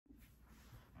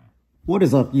What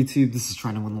is up, YouTube? This is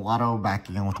trying to win the Lotto, back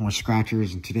again with more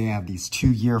scratchers, and today I have these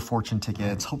 2-year fortune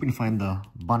tickets, hoping to find the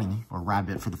bunny or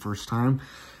rabbit for the first time.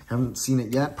 Haven't seen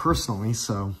it yet personally,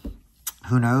 so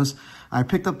who knows. I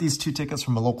picked up these 2 tickets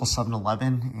from a local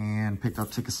 7-Eleven and picked up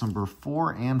tickets number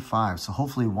 4 and 5, so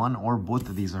hopefully one or both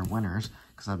of these are winners,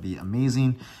 because that'd be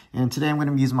amazing. And today I'm going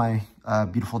to use my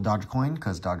beautiful Dodger coin,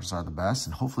 because Dodgers are the best,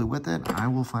 and hopefully with it I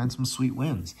will find some sweet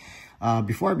wins.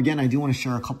 Before I begin, I do want to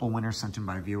share a couple winners sent in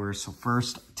by viewers. So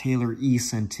first, Taylor E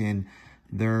sent in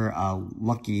their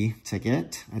lucky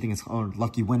ticket. I think it's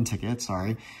lucky win ticket,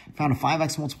 sorry. Found a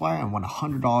 5x multiplier and won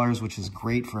 $100, which is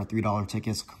great for a $3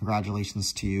 ticket. So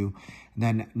congratulations to you. And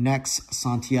then next,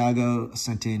 Santiago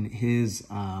sent in his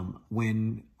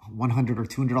win $100 or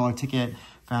 $200 ticket.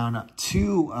 Found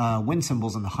 2 win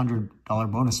symbols in the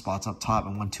 $100 bonus spots up top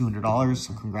and won $200.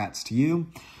 So congrats to you.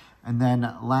 And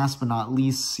then last but not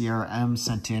least, Sierra M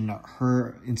sent in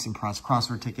her instant prize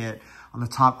crossword ticket. On the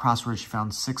top crossword, she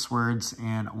found 6 words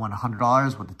and won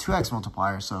 $100 with a 2x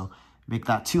multiplier, so make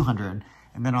that 200.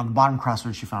 And then on the bottom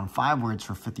crossword, she found 5 words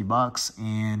for $50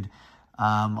 and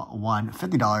won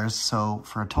 $50. So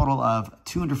for a total of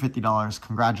 $250,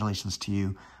 congratulations to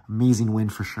you. Amazing win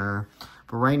for sure.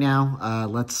 But right now,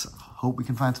 let's hope we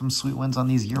can find some sweet wins on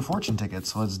these year fortune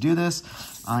tickets. So let's do this.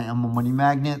 I am a money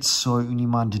magnet. Soy un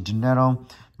imán de dinero.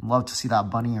 Love to see that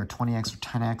bunny or 20x or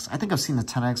 10x. I think I've seen the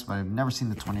 10x, but I've never seen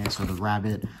the 20x or the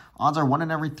rabbit. Odds are 1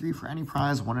 in every 3 for any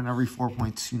prize, 1 in every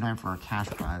 4.29 for a cash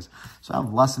prize. So I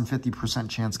have less than 50%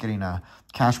 chance getting a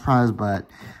cash prize, but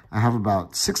I have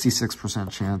about 66%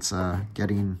 chance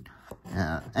getting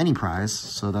any prize.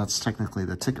 So that's technically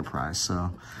the ticket prize.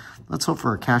 So let's hope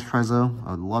for a cash prize though.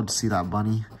 I would love to see that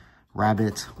bunny,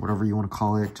 rabbit, whatever you want to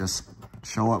call it. Just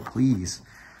show up, please.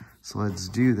 So let's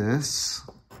do this.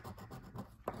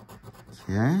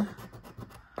 Okay.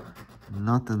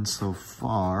 Nothing so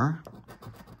far.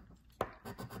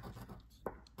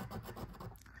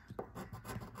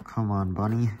 Come on,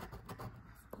 bunny.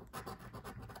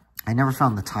 I never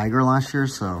found the tiger last year,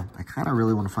 so I kind of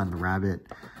really want to find the rabbit.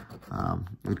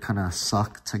 It would kind of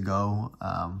suck to go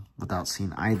without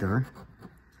seeing either.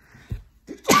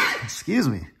 Excuse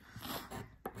me.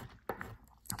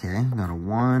 Okay, got a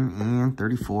 1 and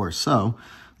 34. So,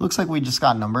 looks like we just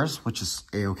got numbers, which is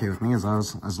a-okay with me as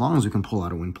long as we can pull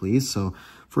out a win, please. So,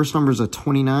 first number is a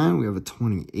 29. We have a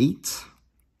 28.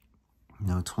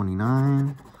 No,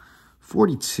 29.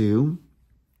 42.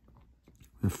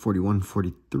 We have 41,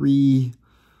 43.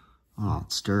 Oh,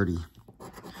 it's dirty.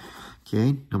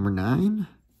 Okay, number 9.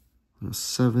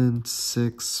 7,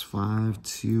 6, 5,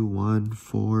 2, 1,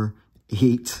 4,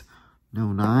 8.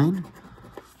 No, 9.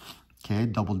 Okay,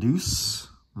 double deuce.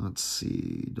 Let's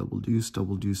see. Double deuce,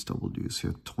 double deuce, double deuce.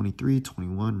 Here, 23,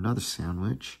 21, another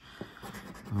sandwich.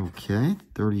 Okay,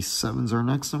 37 is our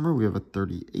next number. We have a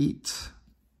 38,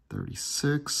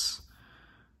 36,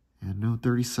 and no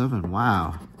 37.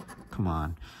 Wow. Come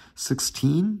on.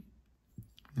 16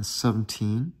 and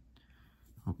 17.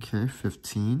 Okay,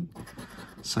 15.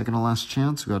 Second to last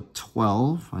chance, we got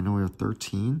 12. I know we have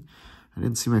 13. I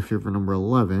didn't see my favorite number,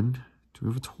 11. Do we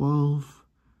have a 12?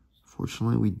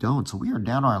 Fortunately, we don't. So we are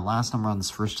down to our last number on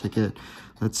this first ticket.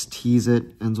 Let's tease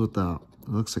it. Ends with a, it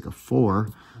looks like a 4.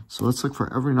 So let's look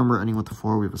for every number ending with a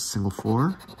 4. We have a single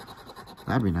 4.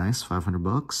 That'd be nice. 500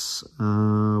 bucks.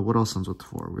 What else ends with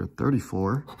 4? We have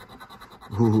 34.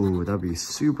 Ooh, that'd be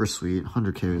super sweet.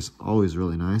 100K is always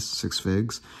really nice. 6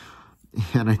 figs.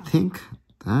 And I think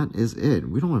that is it.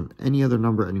 We don't have any other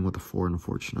number ending with a 4,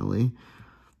 unfortunately.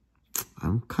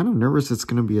 I'm kind of nervous it's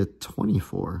going to be a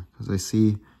 24 because I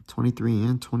see 23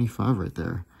 and 25 right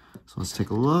there. So let's take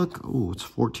a look. Oh, it's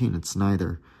 14. It's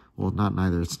neither. Well, not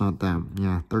neither. It's not them.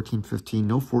 Yeah, 13, 15,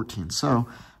 no 14. So,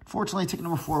 unfortunately, ticket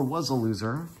number 4 was a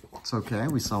loser. It's okay.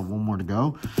 We still have 1 more to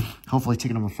go. Hopefully,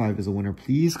 ticket number 5 is a winner.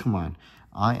 Please, come on.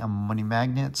 I am Money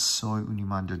Magnet. Soy un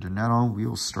imán de dinero. We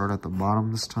will start at the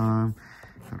bottom this time.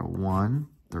 Got a 1,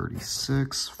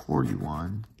 36,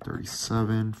 41,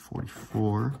 37,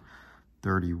 44,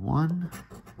 31,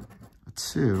 a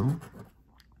 2,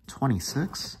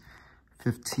 26,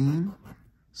 15,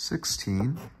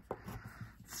 16,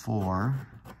 4,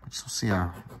 which we'll see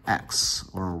a X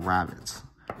or a rabbit.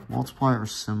 Multiplier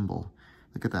symbol.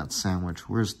 Look at that sandwich.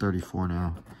 Where's 34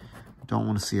 now? Don't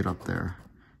want to see it up there.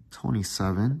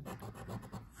 27,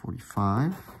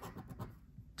 45,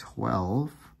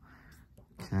 12,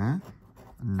 okay,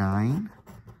 9,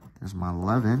 there's my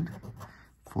 11,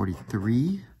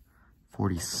 43,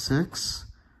 46,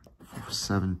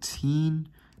 17,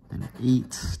 and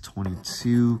 8,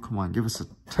 22. Come on, give us a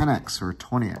 10x or a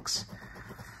 20x.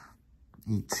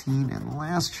 18, and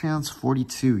last chance,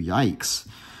 42. Yikes.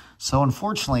 So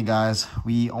unfortunately, guys,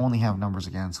 we only have numbers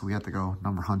again, so we have to go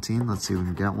number hunting. Let's see if we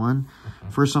can get one.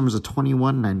 First number is a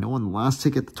 21, and I know in the last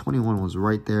ticket, the 21 was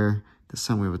right there. This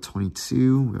time we have a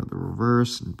 22. We have the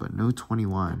reverse, but no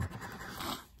 21.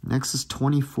 Next is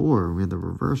 24. We have the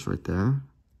reverse right there.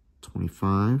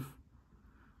 25.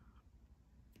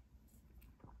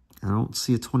 I don't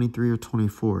see a 23 or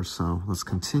 24, so let's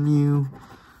continue.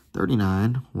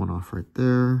 39, one off right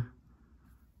there.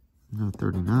 No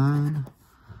 39.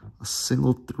 A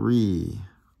single 3.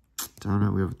 Darn it,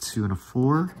 we have a 2 and a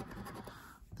 4.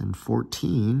 Then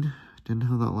 14. Didn't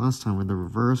have that last time. With the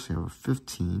reverse, we have a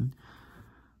 15,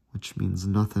 which means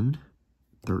nothing.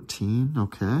 13,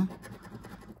 okay.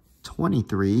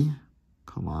 23.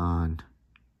 Come on.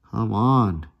 Come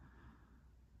on.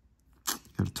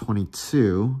 Got a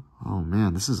 22. Oh,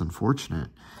 man, this is unfortunate.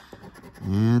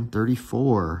 And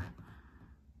 34.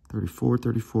 34,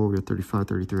 34, we got 35,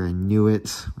 33. I knew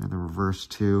it. We have the reverse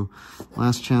too.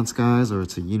 Last chance, guys, or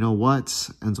it's a you know what.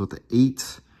 Ends with the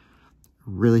 8.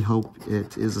 Really hope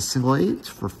it is a single 8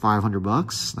 for 500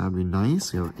 bucks. That would be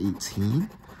nice. We have 18.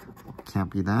 Can't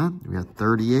be that. We got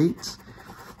 38.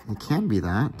 It can be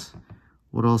that.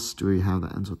 What else do we have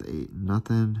that ends with 8?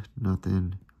 Nothing,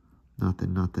 nothing,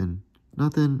 nothing, nothing,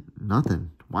 nothing,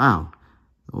 nothing. Wow.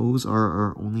 Those are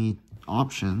our only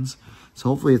options. So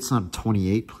hopefully it's not a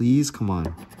 28, please. Come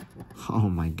on. Oh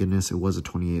my goodness, it was a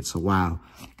 28. So wow.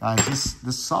 Guys,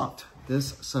 this sucked.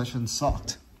 This session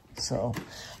sucked. So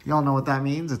y'all know what that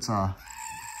means. It's a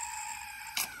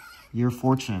your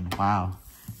fortune. Wow.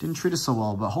 Didn't treat us so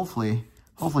well, but hopefully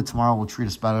tomorrow will treat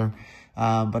us better.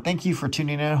 But thank you for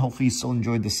tuning in. Hopefully you still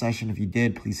enjoyed this session. If you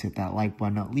did, please hit that like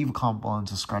button. Leave a comment below and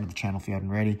subscribe to the channel if you haven't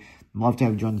already. I'd love to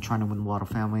have you join the Trying to Win the Lotto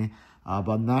family. But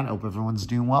other than that, I hope everyone's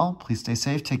doing well. Please stay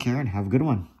safe, take care, and have a good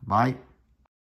one. Bye.